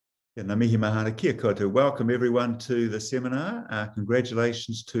Ngā mihi mahana, kia koutou. Welcome everyone to the seminar.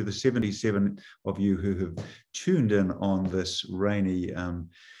 Congratulations to the 77 of you who have tuned in on this rainy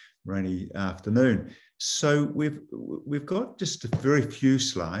afternoon. So we've got just a very few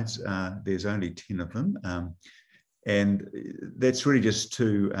slides. There's only 10 of them, and that's really just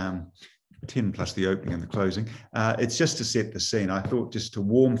to 10 plus the opening and the closing. It's just to set the scene. I thought just to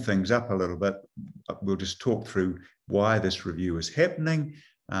warm things up a little bit, we'll just talk through why this review is happening.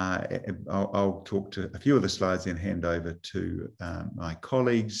 I'll talk to a few of the slides, then hand over to my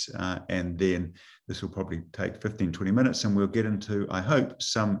colleagues, and then this will probably take 15-20 minutes, and we'll get into, I hope,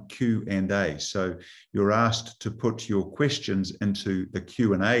 some Q&A. So you're asked to put your questions into the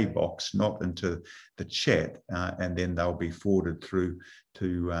Q&A box, not into the chat, and then they'll be forwarded through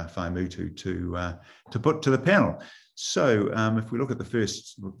to Whaimutu to put to the panel. So if we look at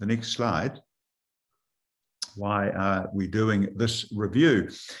the next slide. Why are we doing this review?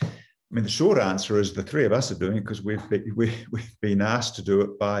 I mean, the short answer is the three of us are doing it because we've been asked to do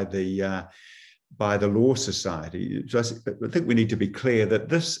it by the Law Society. So I think we need to be clear that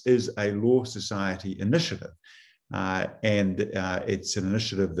this is a Law Society initiative, and it's an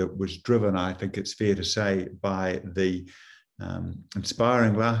initiative that was driven, I think it's fair to say, by the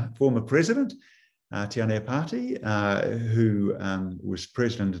inspiring former president, Te Anea Pāti, who was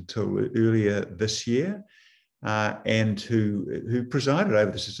president until earlier this year. And who presided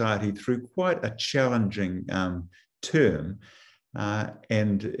over the society through quite a challenging term.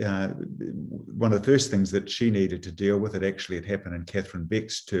 And one of the first things that she needed to deal with, it actually had happened in Catherine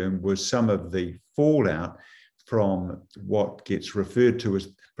Beck's term, was some of the fallout from what gets referred to as,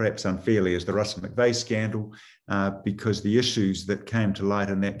 perhaps unfairly, as the Russell McVeigh scandal, because the issues that came to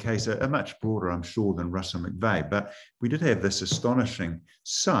light in that case are much broader, I'm sure, than Russell McVeigh. But we did have this astonishing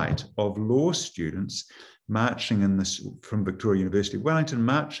sight of law students marching in this from Victoria University of Wellington,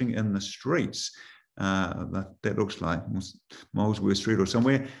 marching in the streets. That looks like Molesworth Street or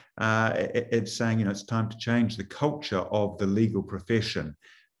somewhere. It's saying, it's time to change the culture of the legal profession.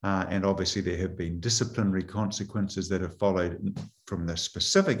 And obviously there have been disciplinary consequences that have followed from the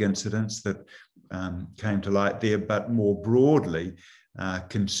specific incidents that came to light there, but more broadly,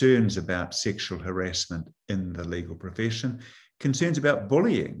 concerns about sexual harassment in the legal profession. Concerns about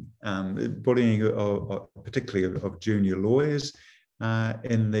bullying, particularly of junior lawyers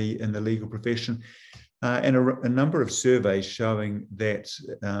in the legal profession, and a number of surveys showing that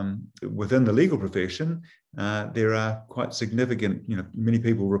within the legal profession there are quite significant, many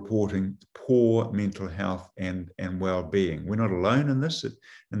people reporting poor mental health and well-being. We're not alone in this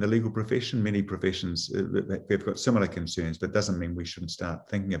in the legal profession. Many professions have got similar concerns, but doesn't mean we shouldn't start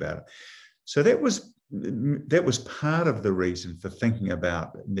thinking about it. So that was part of the reason for thinking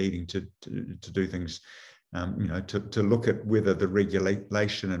about needing to do things, to look at whether the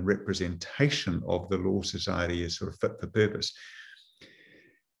regulation and representation of the Law Society is sort of fit for purpose.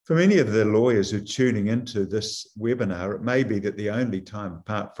 For many of the lawyers who are tuning into this webinar, it may be that the only time,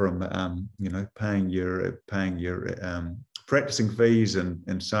 apart from paying your practicing fees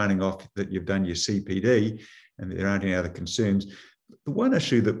and signing off that you've done your CPD, and there aren't any other concerns. The one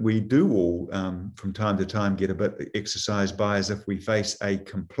issue that we do all from time to time get a bit exercised by is if we face a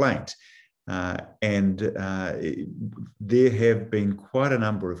complaint. And there have been quite a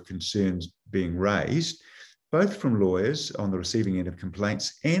number of concerns being raised, both from lawyers on the receiving end of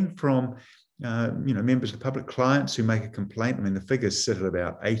complaints and from members of the public, clients who make a complaint. I mean, the figures sit at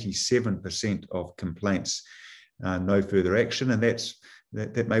about 87% of complaints, no further action, and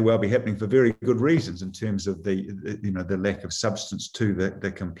that may well be happening for very good reasons in terms of the lack of substance to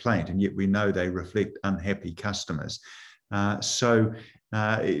the complaint, and yet we know they reflect unhappy customers. So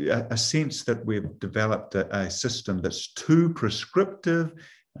a sense that we've developed a system that's too prescriptive,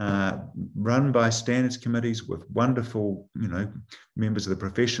 run by standards committees with wonderful members of the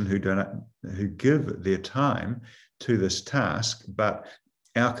profession who give their time to this task, but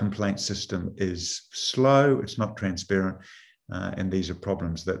our complaint system is slow, it's not transparent. And these are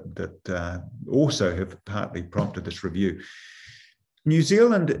problems that also have partly prompted this review. New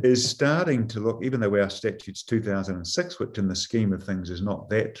Zealand is starting to look, even though our statute's 2006, which in the scheme of things is not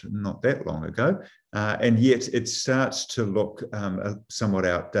that long ago, and yet it starts to look somewhat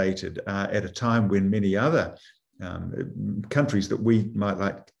outdated at a time when many other countries that we might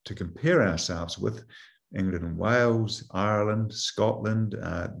like to compare ourselves with, England and Wales, Ireland, Scotland,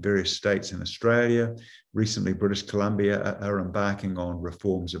 various states in Australia, recently British Columbia, are embarking on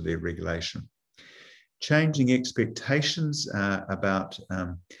reforms of their regulation. Changing expectations about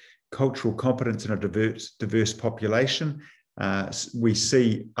cultural competence in a diverse population. We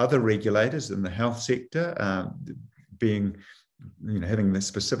see other regulators in the health sector being having the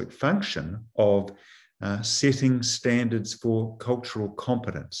specific function of setting standards for cultural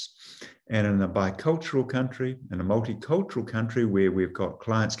competence. And in a bicultural country, in a multicultural country where we've got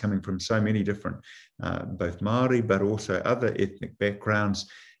clients coming from so many different, both Māori, but also other ethnic backgrounds,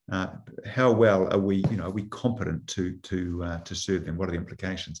 how well are we competent to serve them? What are the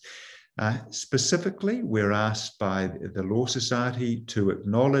implications? Specifically, we're asked by the Law Society to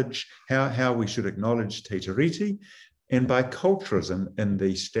acknowledge how we should acknowledge te tiriti and biculturalism in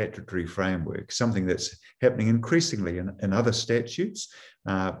the statutory framework, something that's happening increasingly in other statutes,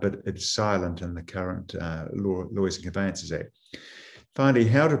 but it's silent in the current Lawyers and Conveyancers Act. Finally,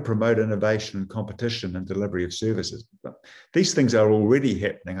 how to promote innovation and competition and delivery of services. These things are already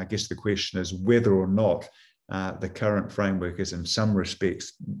happening. I guess the question is whether or not the current framework is in some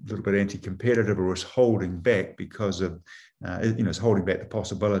respects a little bit anti-competitive or is holding back because of, it's holding back the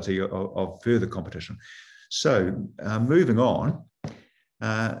possibility of further competition. So moving on,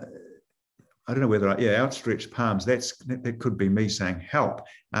 I don't know whether outstretched palms. That could be me saying help,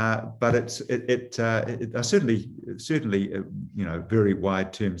 but it's certainly very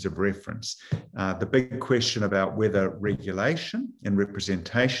wide terms of reference. The big question about whether regulation and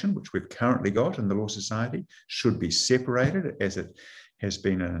representation, which we've currently got in the Law Society, should be separated, as it has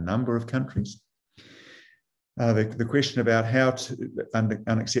been in a number of countries. The question about how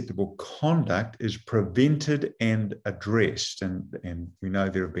unacceptable conduct is prevented and addressed, and we know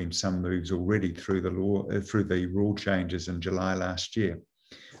there have been some moves already through the rule changes in July last year.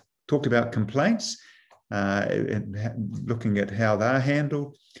 Talked about complaints, and looking at how they're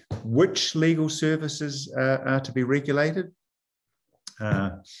handled, which legal services are to be regulated.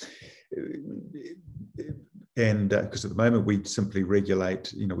 And because at the moment we simply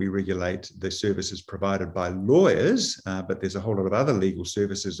regulate, we regulate the services provided by lawyers, but there's a whole lot of other legal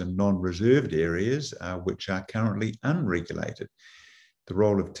services in non-reserved areas which are currently unregulated. The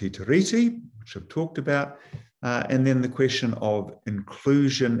role of te tiriti, which I've talked about, and then the question of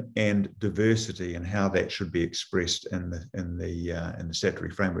inclusion and diversity and how that should be expressed in the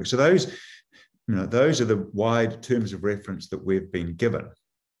statutory framework. So those are the wide terms of reference that we've been given.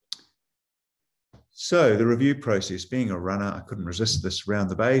 So the review process, being a runner, I couldn't resist this round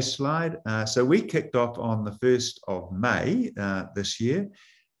the bay slide. So we kicked off on the 1st of May this year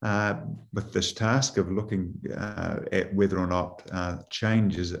with this task of looking at whether or not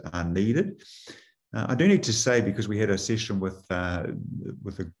changes are needed. I do need to say, because we had a session with a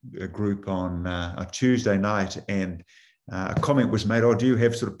group on a Tuesday night, and a comment was made, do you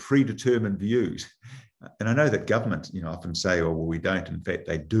have sort of predetermined views? And I know that government, often say, well, we don't. In fact,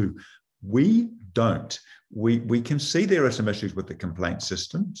 they do. We don't. We can see there are some issues with the complaint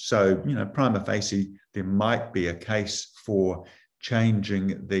system. So, prima facie, there might be a case for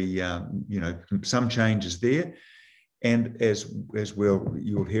changing the, some changes there. And as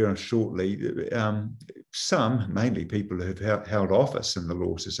you'll hear shortly, some, mainly people who have held office in the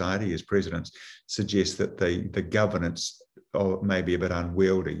Law Society as presidents, suggest that the governance may be a bit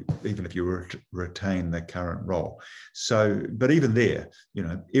unwieldy, even if you retain the current role. So, but even there,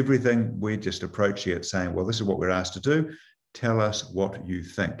 everything, we're just approaching it saying, well, this is what we're asked to do. Tell us what you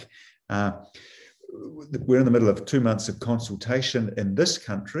think. We're in the middle of 2 months of consultation in this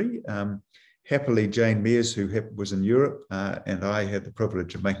country. Happily, Jane Mears, who was in Europe, and I had the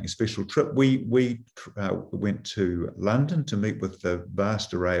privilege of making a special trip. We went to London to meet with the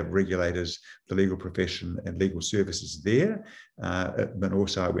vast array of regulators, the legal profession and legal services there. But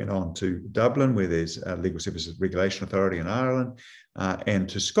also I went on to Dublin, where there's a Legal Services Regulation Authority in Ireland, and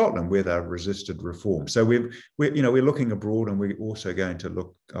to Scotland, where they've resisted reform. So we're looking abroad, and we're also going to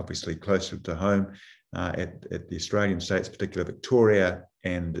look obviously closer to home at the Australian states, particularly Victoria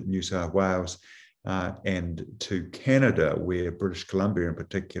and New South Wales, and to Canada, where British Columbia in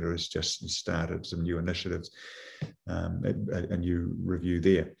particular has just started some new initiatives, a new review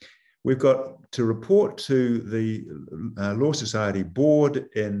there. We've got to report to the Law Society board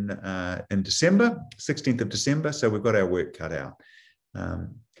in December, 16th of December, so we've got our work cut out.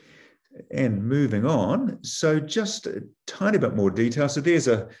 And moving on, so just a tiny bit more detail. So there's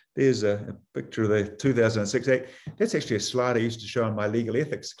a picture of the 2006 Act. That's actually a slide I used to show in my legal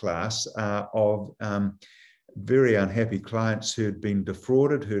ethics class of very unhappy clients who'd been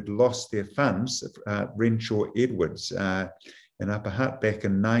defrauded, who'd lost their funds. Renshaw Edwards in Upper Hutt back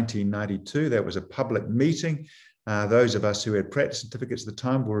in 1992. That was a public meeting. Those of us who had practice certificates at the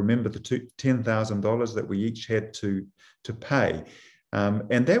time will remember the $10,000 that we each had to pay.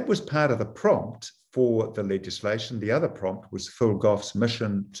 And that was part of the prompt for the legislation. The other prompt was Phil Goff's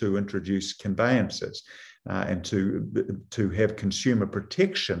mission to introduce conveyances. and to have consumer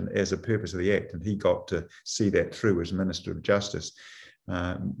protection as a purpose of the Act. And he got to see that through as Minister of Justice.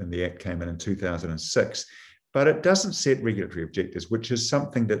 And the Act came in 2006. But it doesn't set regulatory objectives, which is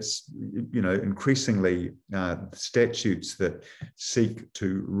something that's, increasingly statutes that seek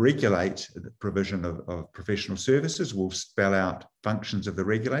to regulate the provision of professional services will spell out functions of the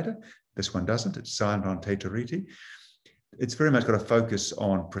regulator. This one doesn't. It's silent on te tiriti. It's very much got a focus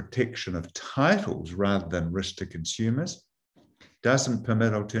on protection of titles rather than risk to consumers. Doesn't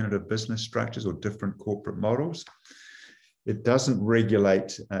permit alternative business structures or different corporate models. It doesn't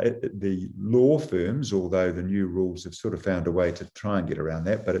regulate the law firms, although the new rules have sort of found a way to try and get around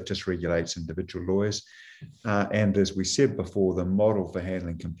that, but it just regulates individual lawyers. And as we said before, the model for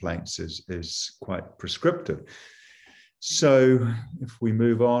handling complaints is quite prescriptive. So if we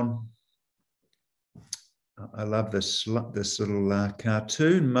move on, I love this little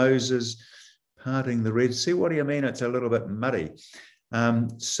cartoon, Moses parting the Red Sea. What do you mean it's a little bit muddy?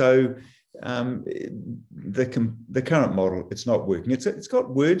 The current model, it's not working. It's got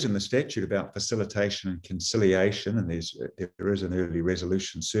words in the statute about facilitation and conciliation, and there is an early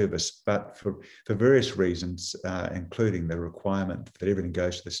resolution service, but for various reasons, including the requirement that everything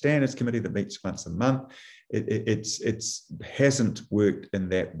goes to the Standards Committee that meets once a month, it hasn't worked in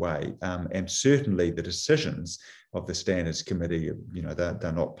that way. And certainly the decisions of the Standards Committee,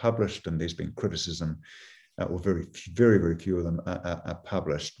 they're not published, and there's been criticism. Or very, very, very few of them are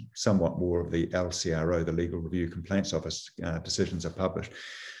published. Somewhat more of the LCRO, the Legal Review Complaints Office, decisions are published.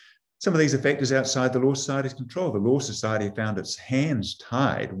 Some of these are factors outside the Law Society's control. The Law Society found its hands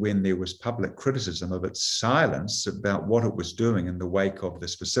tied when there was public criticism of its silence about what it was doing in the wake of the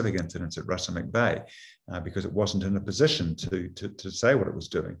specific incidents at Russell McVeigh, because it wasn't in a position to say what it was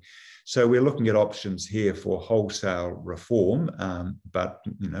doing. So we're looking at options here for wholesale reform, but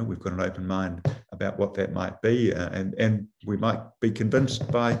we've got an open mind about what that might be, and we might be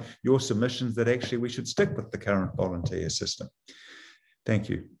convinced by your submissions that actually we should stick with the current volunteer system. Thank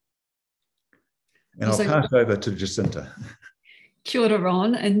you. And I'll pass over to Jacinta. Kia ora,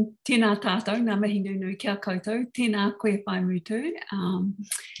 Ron, and tēnā tātou, ngā mihi nunu kia koutou, tēnā koe whai mutu. And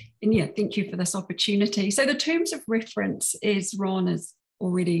yeah, thank you for this opportunity. So the terms of reference, as Ron has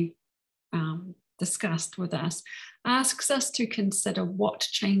already discussed with us, asks us to consider what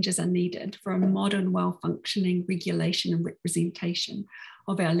changes are needed for a modern, well-functioning regulation and representation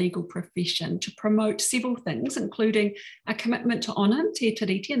of our legal profession to promote several things, including a commitment to honour te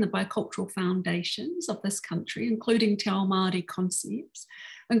tiriti and the bicultural foundations of this country, including te ao Māori concepts,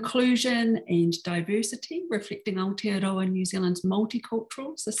 inclusion and diversity, reflecting Aotearoa New Zealand's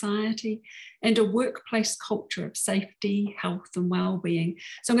multicultural society, and a workplace culture of safety, health and well-being.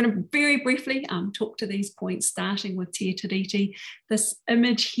 So I'm going to very briefly talk to these points, starting with te tiriti. This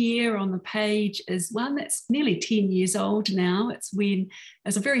image here on the page is one that's nearly 10 years old now.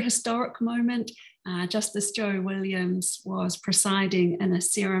 It's a very historic moment. Justice Joe Williams was presiding in a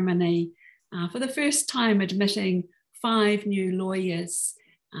ceremony for the first time admitting 5 new lawyers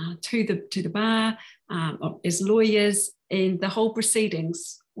to the bar as lawyers, and the whole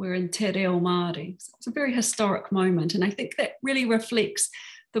proceedings were in te reo Māori. So it's a very historic moment, and I think that really reflects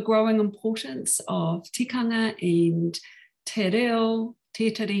the growing importance of tikanga and te reo,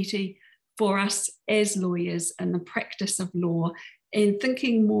 te tiriti for us as lawyers in the practice of law, and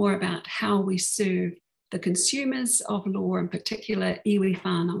thinking more about how we serve the consumers of law, in particular iwi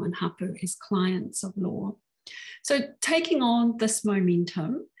whānau and hapu as clients of law. So taking on this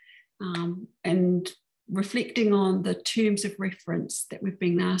momentum and reflecting on the terms of reference that we've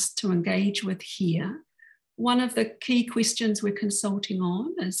been asked to engage with here, one of the key questions we're consulting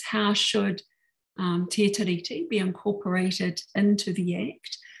on is how should te tiriti be incorporated into the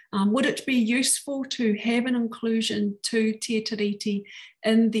Act? Would it be useful to have an inclusion to te tiriti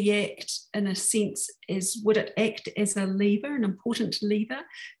in the Act, in a sense, would it act as a lever, an important lever,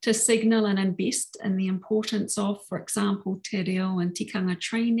 to signal and invest in the importance of, for example, te reo and tikanga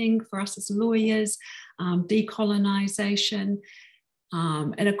training for us as lawyers, decolonisation?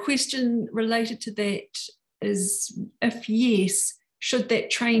 And a question related to that is, if yes, should that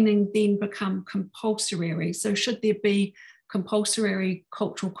training then become compulsory? So should there be compulsory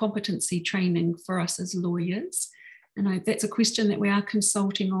cultural competency training for us as lawyers? And that's a question that we are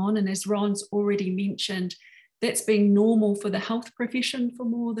consulting on. And as Ron's already mentioned, that's been normal for the health profession for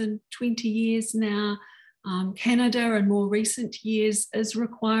more than 20 years now. Canada in more recent years is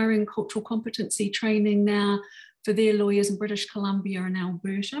requiring cultural competency training now for their lawyers in British Columbia and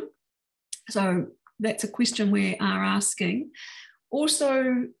Alberta. So that's a question we are asking.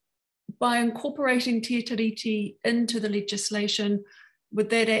 Also, by incorporating te tiriti into the legislation, would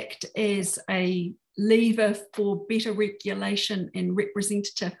that act as a lever for better regulation and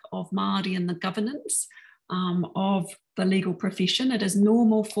representative of Māori in the governance of the legal profession. It is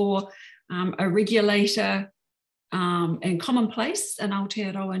normal for a regulator and commonplace in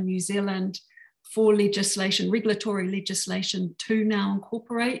Aotearoa, New Zealand, for regulatory legislation to now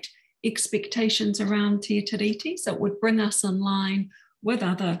incorporate expectations around Te Tiriti. So it would bring us in line with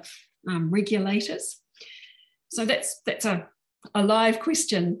other regulators. So that's a live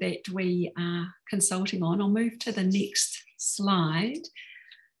question that we are consulting on. I'll move to the next slide.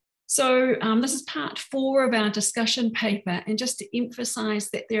 So this is part 4 of our discussion paper, and just to emphasise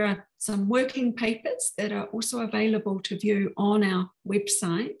that there are some working papers that are also available to view on our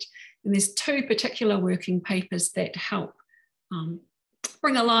website, and there's 2 particular working papers that help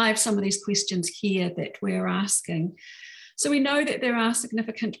bring alive some of these questions here that we're asking. So we know that there are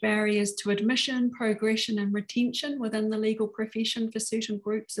significant barriers to admission, progression and retention within the legal profession for certain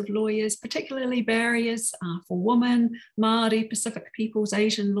groups of lawyers, particularly barriers for women, Māori, Pacific peoples,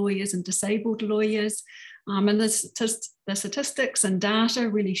 Asian lawyers and disabled lawyers. And the statistics and data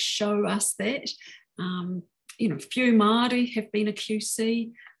really show us that. Few Māori have been a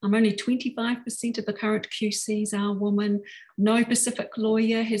QC. Only 25% of the current QCs are women. No Pacific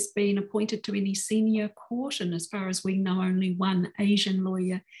lawyer has been appointed to any senior court, and as far as we know, only one Asian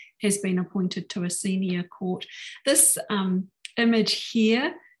lawyer has been appointed to a senior court. This image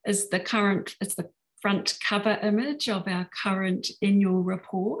here is it's the front cover image of our current annual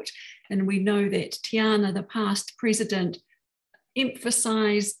report, and we know that Tiana, the past president,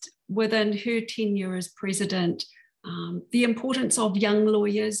 emphasised within her tenure as president the importance of young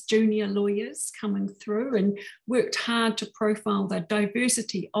lawyers, junior lawyers coming through, and worked hard to profile the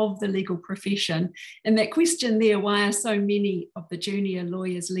diversity of the legal profession. And that question there, why are so many of the junior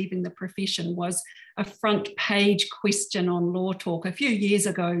lawyers leaving the profession, was a front page question on Law Talk a few years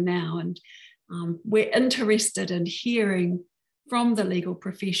ago now. And we're interested in hearing from the legal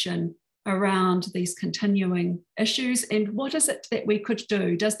profession around these continuing issues, and what is it that we could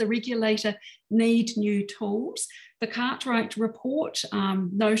do? Does the regulator need new tools? The Cartwright report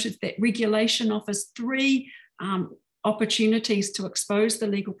noted that regulation offers 3 opportunities to expose the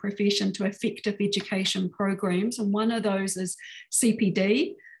legal profession to effective education programs, and one of those is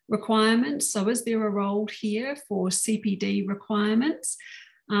CPD requirements. So is there a role here for CPD requirements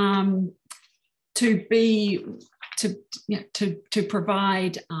to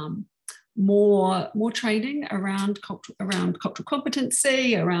provide more training around cultural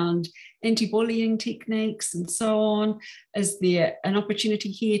competency, around anti-bullying techniques and so on? Is there an opportunity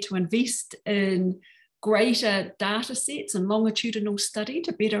here to invest in greater data sets and longitudinal study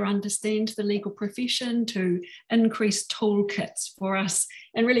to better understand the legal profession, to increase toolkits for us?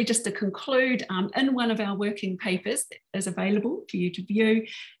 And really just to conclude, in one of our working papers that is available for you to view,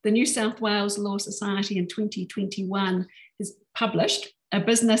 the New South Wales Law Society in 2021 has published a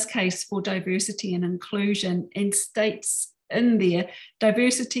business case for diversity and inclusion, and states in there,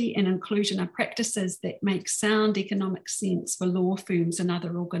 diversity and inclusion are practices that make sound economic sense for law firms and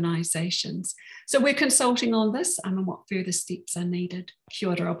other organisations. So we're consulting on this and what further steps are needed. Kia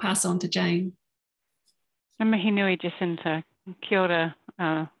ora, I'll pass on to Jane. Mihi nui, Jacinta. Kia ora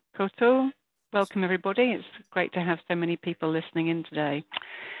koutou. Welcome everybody. It's great to have so many people listening in today.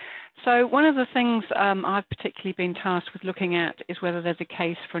 So one of the things I've particularly been tasked with looking at is whether there's a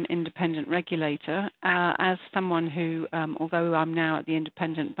case for an independent regulator. As someone who, although I'm now at the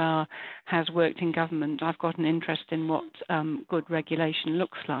independent bar, has worked in government, I've got an interest in what good regulation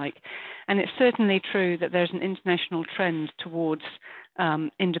looks like. And it's certainly true that there's an international trend towards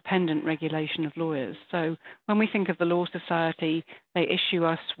independent regulation of lawyers. So when we think of the Law Society, they issue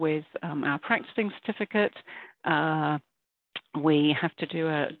us with our practicing certificate. We have to do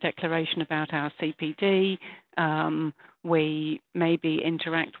a declaration about our CPD. We maybe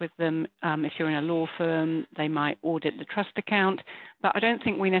interact with them. If you're in a law firm, they might audit the trust account. But I don't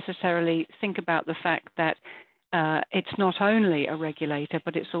think we necessarily think about the fact that it's not only a regulator,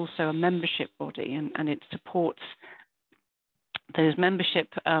 but it's also a membership body, and it supports those membership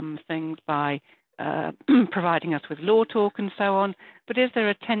things by providing us with Law Talk and so on. But is there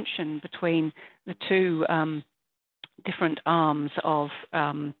a tension between the two different arms of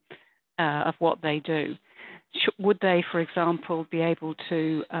what they do? Would they, for example, be able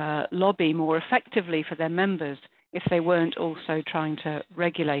to lobby more effectively for their members if they weren't also trying to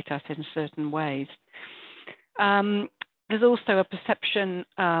regulate us in certain ways? There's also a perception,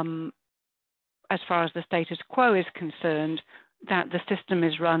 as far as the status quo is concerned, that the system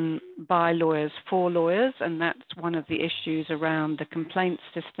is run by lawyers for lawyers, and that's one of the issues around the complaints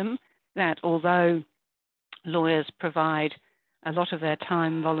system, that although lawyers provide a lot of their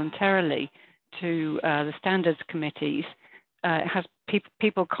time voluntarily to the standards committees, has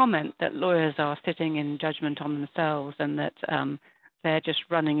people comment that lawyers are sitting in judgment on themselves, and that they're just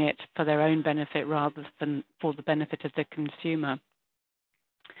running it for their own benefit rather than for the benefit of the consumer.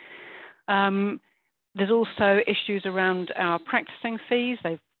 There's also issues around our practicing fees.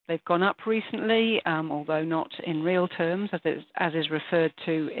 They've gone up recently, although not in real terms, as is referred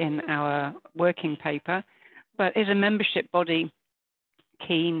to in our working paper. But is a membership body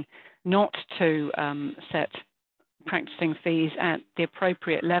keen not to set practicing fees at the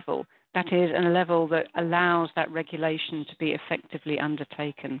appropriate level? That is, at a level that allows that regulation to be effectively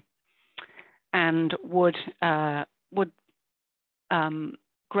undertaken, and would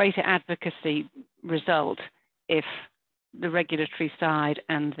greater advocacy result if the regulatory side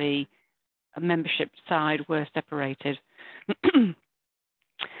and the membership side were separated.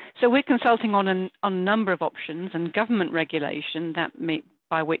 So we're consulting on a number of options, and government regulation,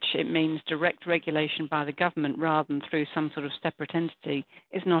 by which it means direct regulation by the government rather than through some sort of separate entity,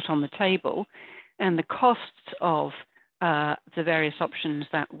 is not on the table. And the costs of the various options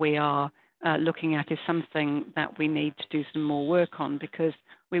that we are looking at is something that we need to do some more work on, because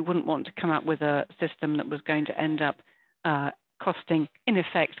we wouldn't want to come up with a system that was going to end up costing, in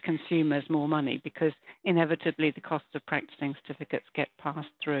effect, consumers more money, because inevitably the costs of practicing certificates get passed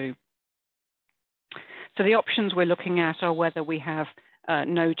through. So the options we're looking at are whether we have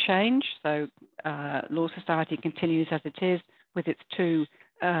no change, so Law Society continues as it is with its two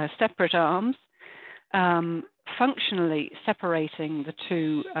separate arms, functionally separating the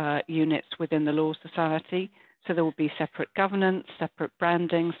two units within the Law Society. So there will be separate governance, separate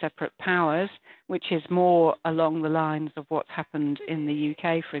branding, separate powers, which is more along the lines of what's happened in the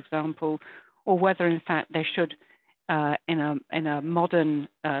UK, for example, or whether in fact there should, in a modern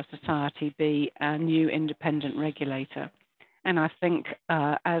society, be a new independent regulator. And I think,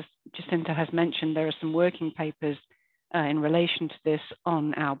 as Jacinta has mentioned, there are some working papers in relation to this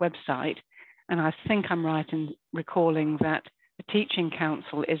on our website. And I think I'm right in recalling that the Teaching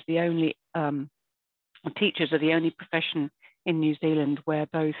Council is the only teachers are the only profession in New Zealand where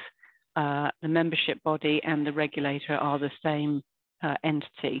both the membership body and the regulator are the same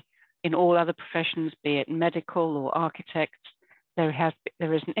entity. In all other professions, be it medical or architects, there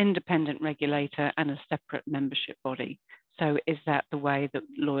is an independent regulator and a separate membership body. So is that the way that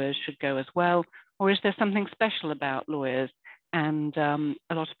lawyers should go as well? Or is there something special about lawyers? And a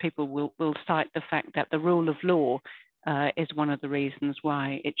lot of people will cite the fact that the rule of law is one of the reasons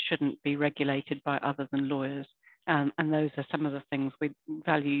why it shouldn't be regulated by other than lawyers. And those are some of the things we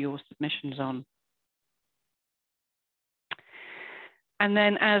value your submissions on. And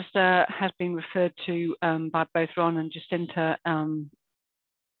then, as has been referred to by both Ron and Jacinta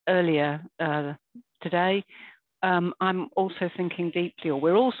earlier today, I'm also thinking deeply, or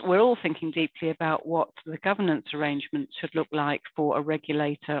we're all thinking deeply about what the governance arrangements should look like for a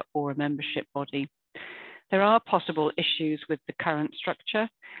regulator or a membership body. There are possible issues with the current structure.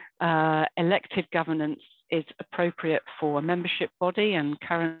 Elected governance is appropriate for a membership body, and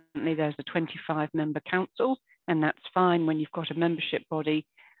currently there's a 25-member council, and that's fine when you've got a membership body.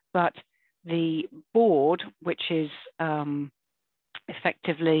 But the board, which is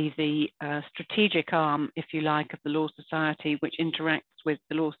effectively the strategic arm, if you like, of the Law Society, which interacts with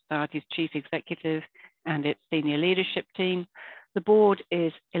the Law Society's chief executive and its senior leadership team. The board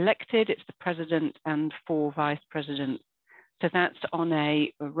is elected, it's the president and 4 vice presidents. So that's on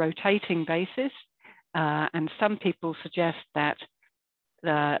a rotating basis. And some people suggest that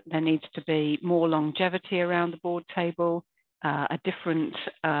there needs to be more longevity around the board table, a different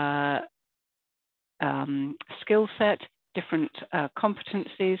skill set, different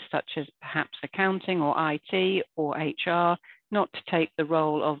competencies, such as perhaps accounting or IT or HR, not to take the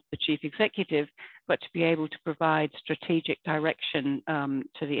role of the chief executive, but to be able to provide strategic direction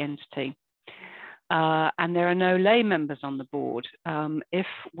to the entity. And there are no lay members on the board. If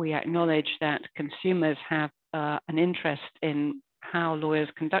we acknowledge that consumers have an interest in how lawyers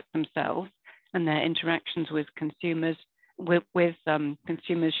conduct themselves and their interactions with consumers,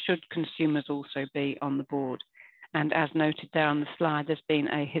 consumers, should consumers also be on the board? And as noted there on the slide, there's been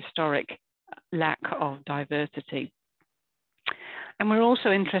a historic lack of diversity. And we're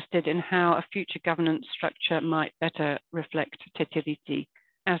also interested in how a future governance structure might better reflect Te Tiriti.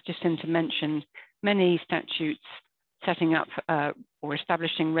 As Jacinta mentioned, many statutes setting up or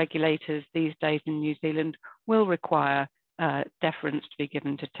establishing regulators these days in New Zealand will require deference to be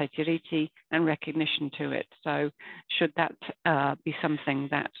given to Te Tiriti and recognition to it. So should that be something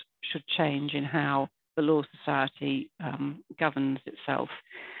that should change in how the Law Society governs itself?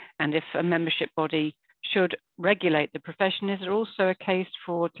 And if a membership body should regulate the profession? Is there also a case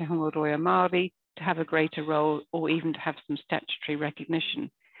for Te Hunga Roia Māori to have a greater role, or even to have some statutory recognition?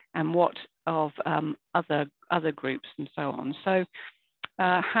 And what of other groups and so on? So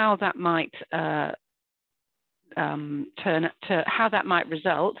how that might how that might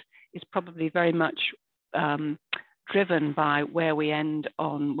result is probably very much driven by where we end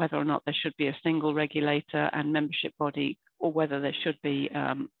on whether or not there should be a single regulator and membership body, or whether there should be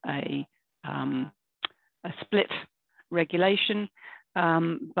a split regulation.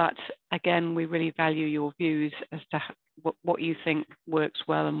 But again, we really value your views as to what you think works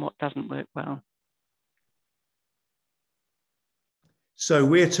well and what doesn't work well. So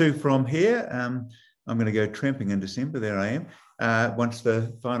where to from here? I'm going to go tramping in December. There I am. Once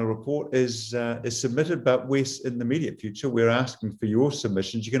the final report is submitted, but in the immediate future, we're asking for your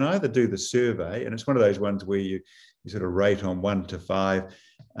submissions. You can either do the survey, and it's one of those ones where you sort of rate on 1 to 5.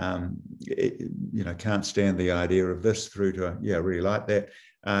 Can't stand the idea of this through to, yeah, really like that.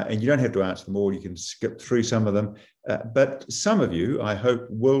 And you don't have to answer them all. You can skip through some of them. But some of you, I hope,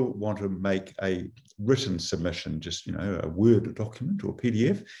 will want to make a written submission, just, a Word document or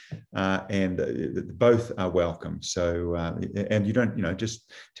PDF, and both are welcome. So, and you don't,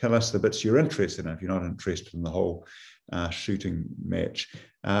 just tell us the bits you're interested in if you're not interested in the whole shooting match.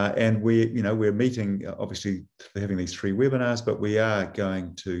 And we're meeting, obviously, having these 3 webinars, but we are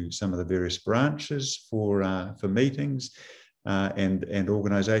going to some of the various branches for meetings. And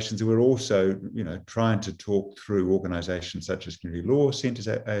organisations. We're also, trying to talk through organisations such as community law centres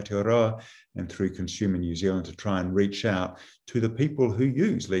at Aotearoa and through Consumer New Zealand to try and reach out to the people who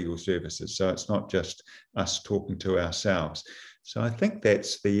use legal services. So it's not just us talking to ourselves. So I think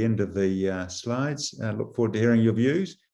that's the end of the slides. I look forward to hearing your views.